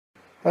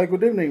Hi,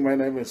 good evening. My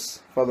name is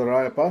Father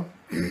Rayappa.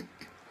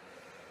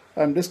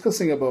 I'm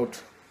discussing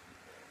about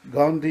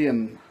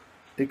Gandhian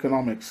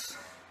economics.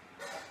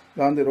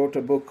 Gandhi wrote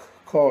a book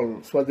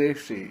called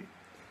Swadeshi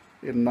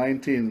in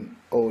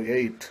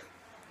 1908.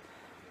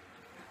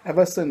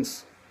 Ever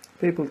since,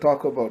 people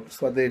talk about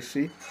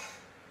Swadeshi,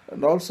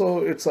 and also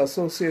it's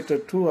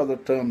associated two other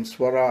terms,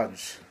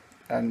 Swaraj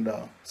and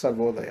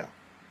Sarvodaya.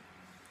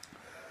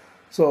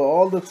 So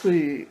all the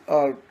three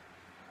are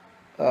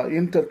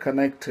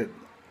interconnected.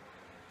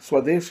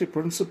 Swadeshi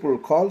principle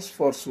calls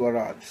for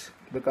Swaraj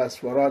because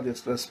Swaraj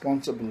is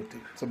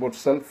responsibility. It's about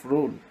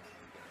self-rule.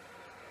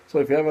 So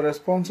if you have a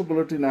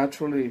responsibility,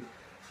 naturally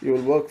you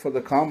will work for the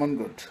common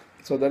good.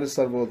 So that is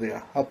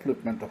Sarvodaya,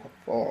 upliftment of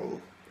all.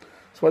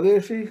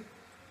 Swadeshi,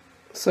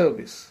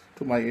 service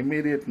to my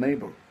immediate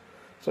neighbor.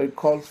 So it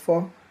calls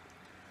for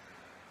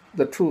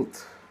the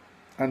truth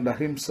and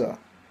ahimsa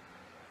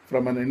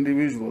from an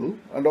individual,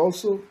 and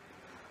also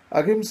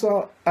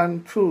ahimsa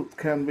and truth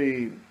can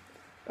be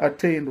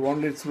attained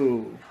only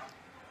through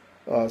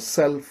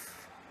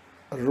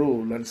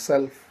self-rule and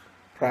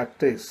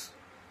self-practice.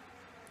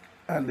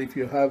 And if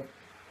you have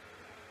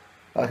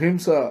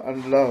ahimsa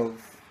and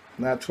love,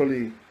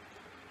 naturally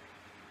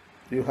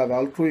you have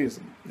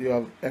altruism, you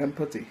have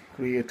empathy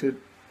created,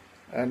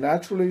 and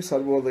naturally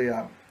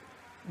Sarvodaya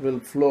will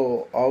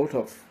flow out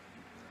of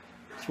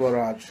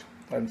Swaraj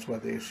and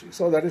Swadeshi.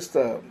 So that is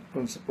the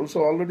principle.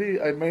 So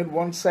already I made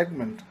one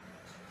segment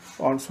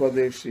on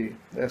Swadeshi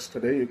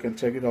yesterday. You can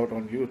check it out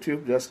on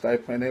YouTube. Just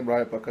type my name,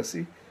 Rayappa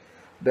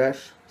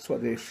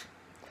Swadeshi.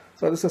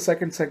 So this is the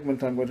second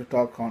segment I'm going to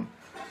talk on.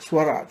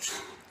 Swaraj.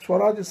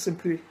 Swaraj is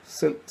simply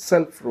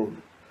self-rule.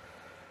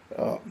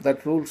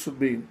 That rule should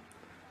be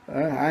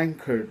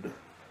anchored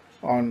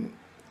on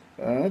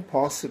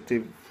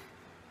positive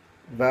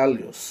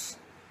values.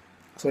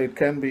 So it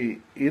can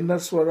be inner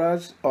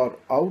Swaraj or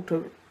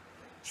outer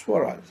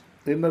Swaraj.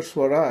 Inner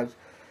Swaraj,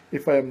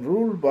 if I am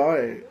ruled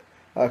by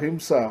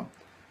ahimsa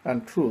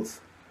and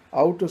truth,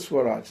 outer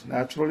Swaraj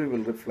naturally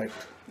will reflect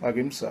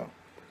ahimsa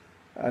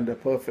and a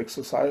perfect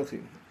society.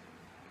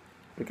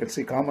 We can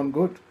see common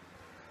good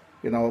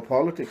in our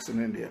politics in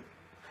India.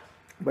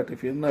 But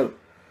if inner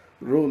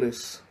rule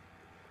is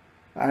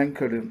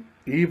anchored in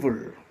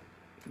evil,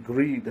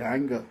 greed,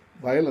 anger,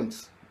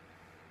 violence,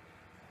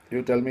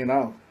 you tell me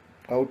now,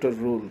 outer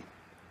rule,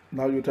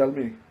 now you tell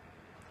me,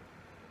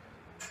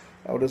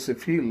 how does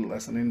it feel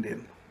as an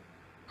Indian?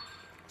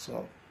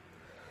 So,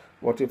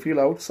 what you feel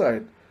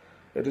outside,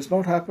 it is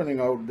not happening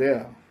out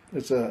there.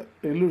 It's an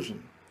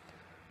illusion.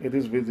 It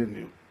is within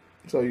you.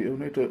 So you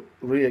need to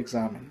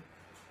re-examine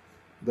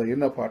the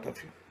inner part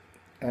of you.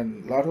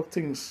 And a lot of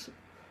things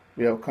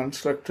we have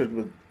constructed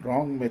with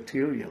wrong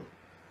material.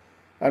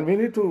 And we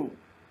need to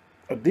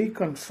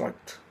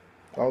deconstruct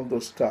all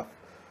those stuff.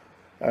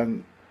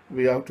 And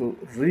we have to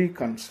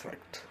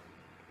reconstruct.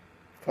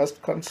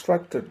 First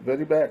constructed,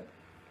 very bad.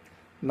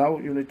 Now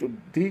you need to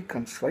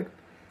deconstruct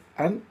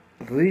and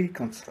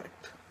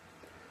reconstruct.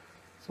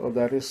 So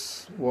that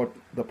is what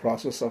the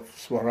process of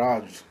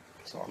Swaraj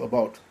is all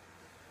about.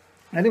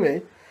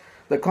 Anyway,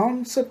 the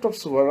concept of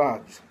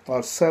Swaraj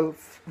or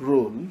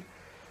self-rule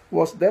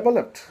was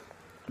developed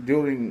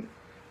during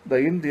the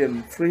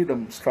Indian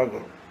freedom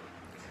struggle.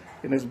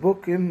 In his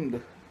book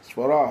Hind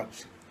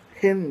Swaraj,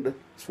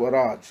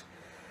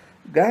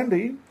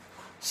 Gandhi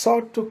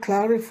sought to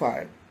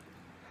clarify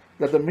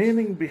that the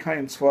meaning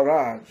behind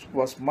Swaraj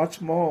was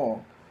much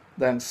more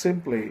than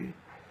simply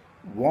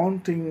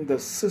wanting the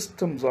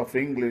systems of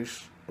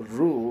English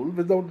rule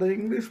without the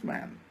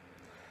Englishman.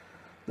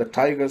 The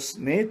tiger's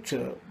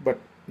nature,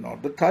 but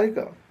not the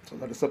tiger. So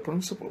that is the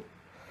principle.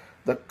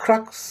 The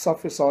crux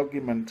of his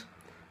argument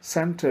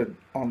centered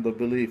on the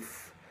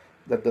belief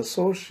that the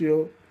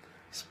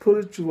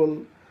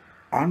socio-spiritual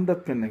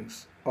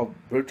underpinnings of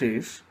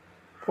British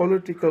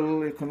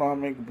political,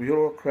 economic,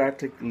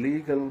 bureaucratic,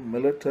 legal,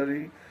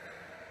 military,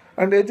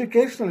 and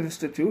educational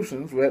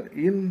institutions were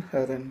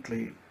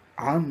inherently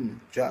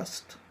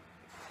unjust,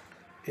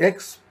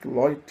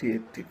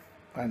 exploitative,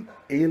 and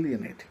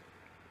alienating.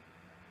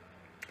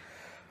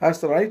 As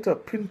the writer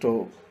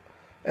Pinto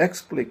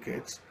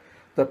explicates,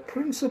 the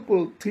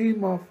principal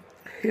theme of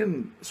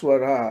Hind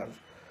Swaraj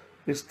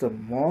is the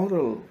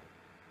moral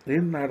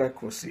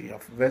inadequacy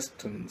of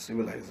Western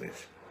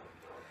civilization,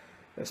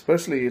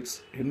 especially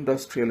its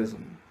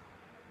industrialism,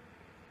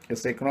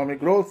 its economic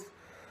growth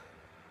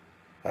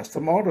as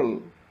the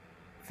model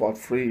for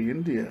free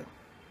India.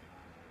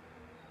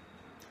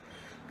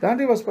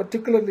 Gandhi was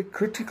particularly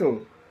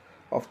critical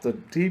of the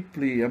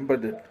deeply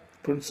embedded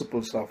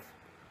principles of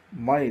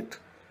might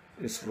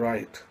is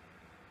right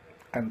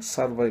and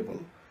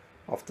survival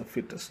of the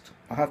fittest.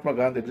 Mahatma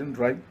Gandhi didn't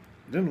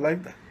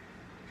like that.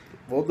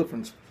 Both the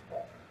principles.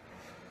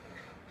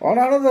 On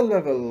another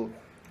level,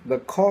 the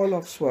call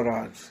of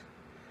Swaraj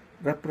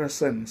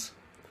represents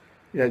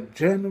a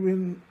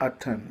genuine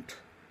attempt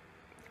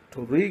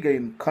to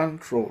regain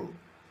control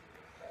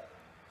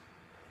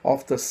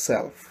of the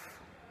self.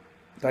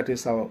 That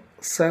is our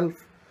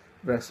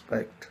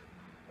self-respect,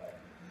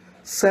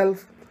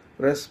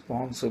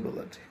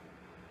 self-responsibility.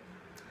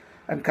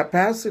 and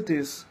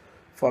capacities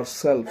for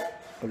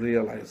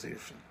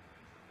self-realization.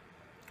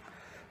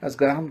 As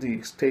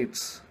Gandhi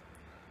states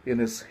in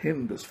his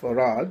hymn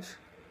Swaraj,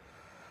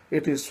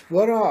 it is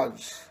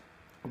Swaraj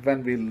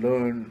when we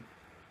learn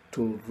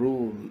to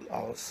rule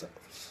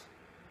ourselves.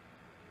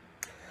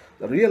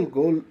 The real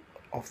goal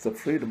of the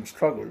freedom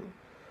struggle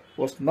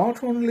was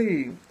not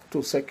only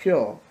to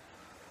secure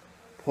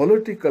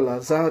political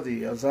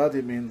azadi,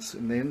 azadi means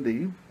in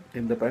Hindi,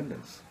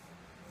 independence.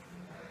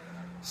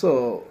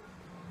 So,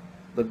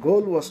 the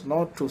goal was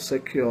not to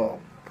secure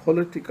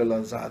political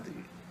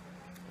azadi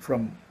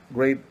from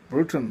Great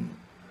Britain,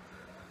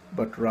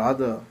 but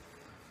rather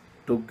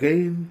to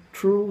gain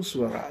true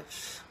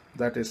Swaraj,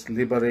 that is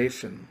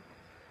liberation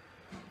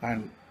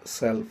and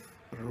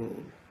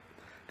self-rule.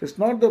 It is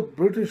not the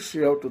British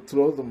you have to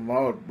throw them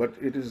out, but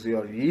it is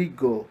your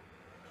ego,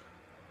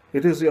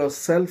 it is your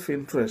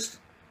self-interest,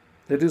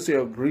 it is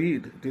your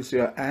greed, it is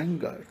your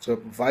anger, it's your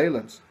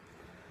violence,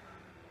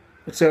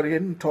 it's your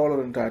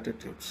intolerant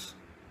attitudes,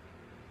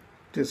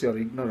 it is your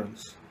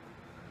ignorance.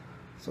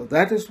 So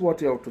that is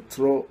what you have to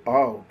throw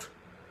out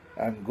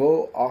and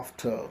go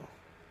after.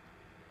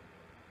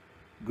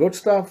 Good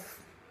stuff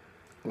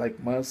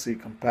like mercy,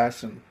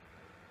 compassion,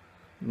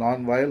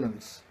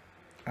 non-violence,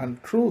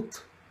 and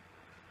truth,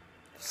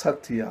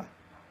 Satya.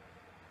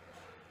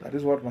 That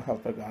is what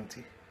Mahatma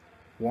Gandhi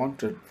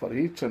wanted for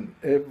each and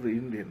every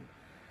Indian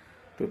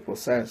to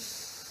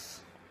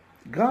possess.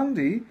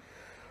 Gandhi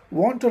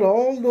wanted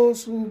all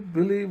those who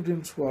believed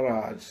in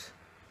Swaraj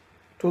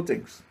two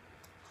things.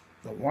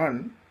 The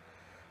one,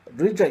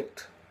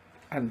 reject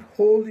and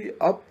wholly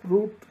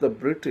uproot the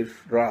British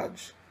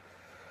Raj.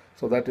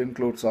 So that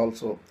includes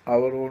also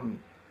our own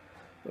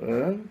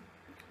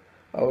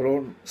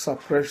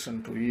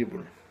suppression to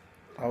evil,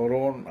 our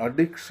own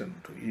addiction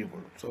to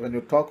evil. So when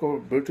you talk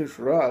about British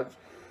Raj,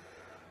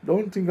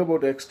 don't think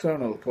about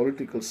external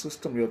political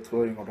system you're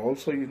throwing out,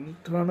 also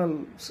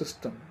internal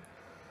system.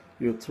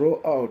 You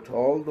throw out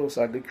all those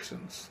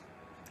addictions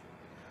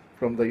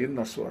from the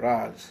inner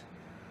Swaraj.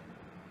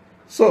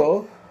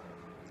 So,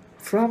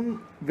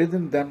 from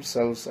within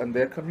themselves and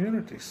their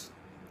communities.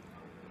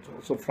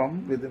 So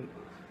from within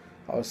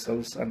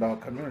ourselves and our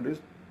communities,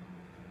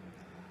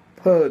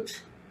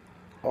 purge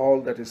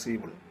all that is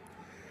evil.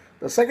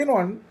 The second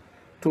one,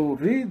 to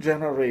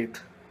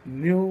regenerate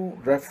new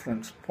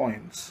reference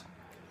points,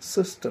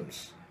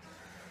 systems,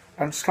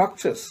 and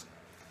structures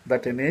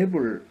that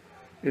enable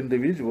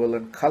individual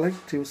and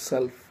collective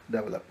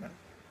self-development.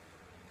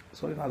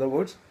 So in other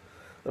words,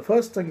 the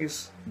first thing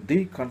is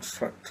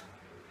deconstruct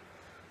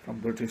from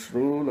British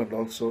rule and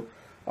also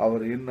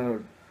our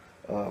inner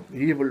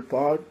evil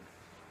part,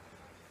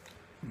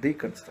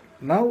 deconstruct.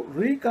 Now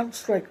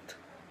reconstruct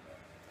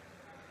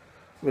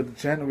with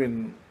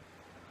genuine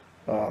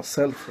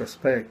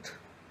self-respect,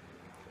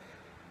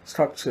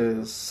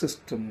 structures,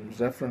 systems,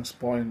 reference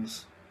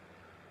points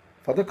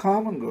for the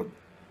common good.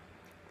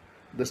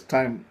 This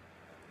time,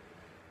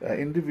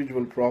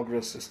 individual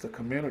progress is the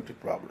community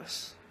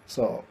progress.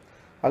 So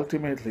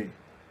ultimately,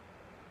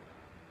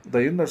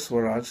 the inner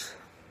Swaraj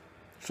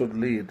should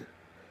lead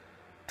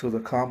to the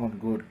common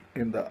good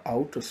in the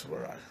outer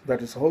Swaraj.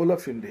 That is whole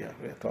of India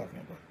we are talking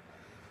about.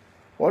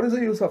 What is the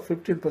use of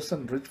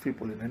 15% rich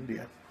people in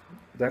India?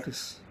 That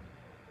is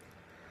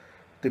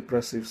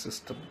depressive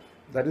system.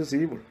 That is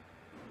evil.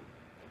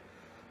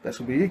 There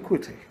should be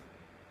equity,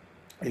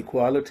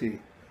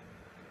 equality,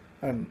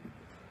 and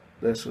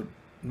there should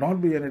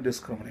not be any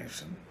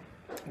discrimination,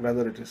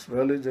 whether it is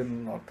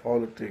religion or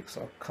politics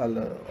or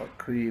color or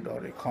creed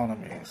or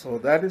economy. So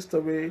that is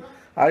the way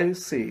I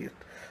see it.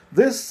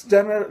 This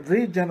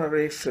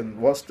regeneration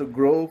was to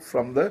grow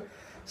from the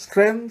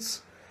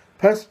strengths,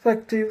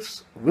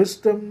 perspectives,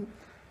 wisdom,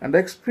 and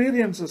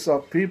experiences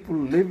of people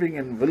living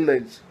in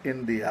village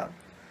India,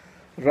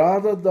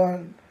 rather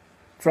than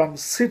from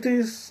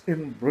cities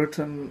in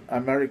Britain,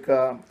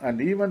 America, and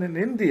even in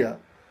India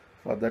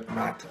for that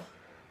matter.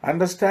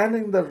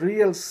 Understanding the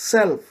real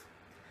self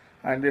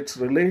and its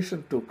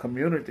relation to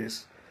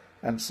communities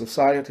and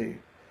society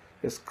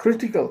is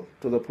critical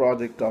to the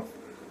project of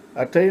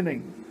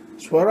attaining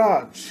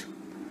Swaraj.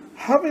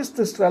 How is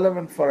this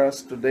relevant for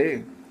us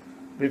today?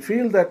 We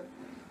feel that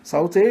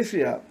South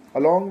Asia,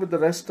 along with the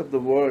rest of the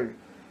world,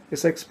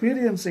 is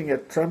experiencing a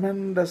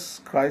tremendous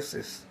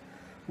crisis,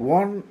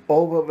 one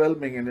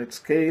overwhelming in its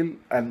scale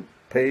and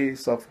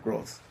pace of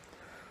growth.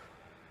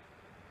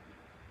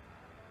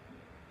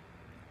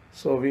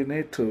 So we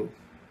need to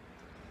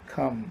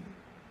come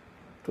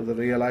to the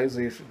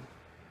realization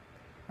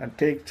and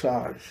take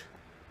charge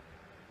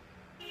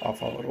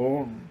of our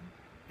own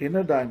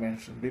inner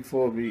dimension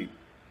before we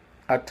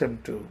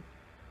attempt to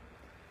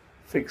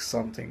fix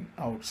something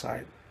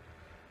outside.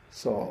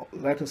 So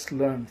let us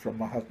learn from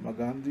Mahatma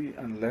Gandhi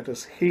and let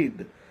us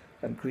heed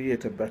and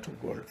create a better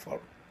world for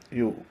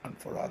you and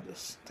for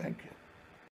others. Thank you.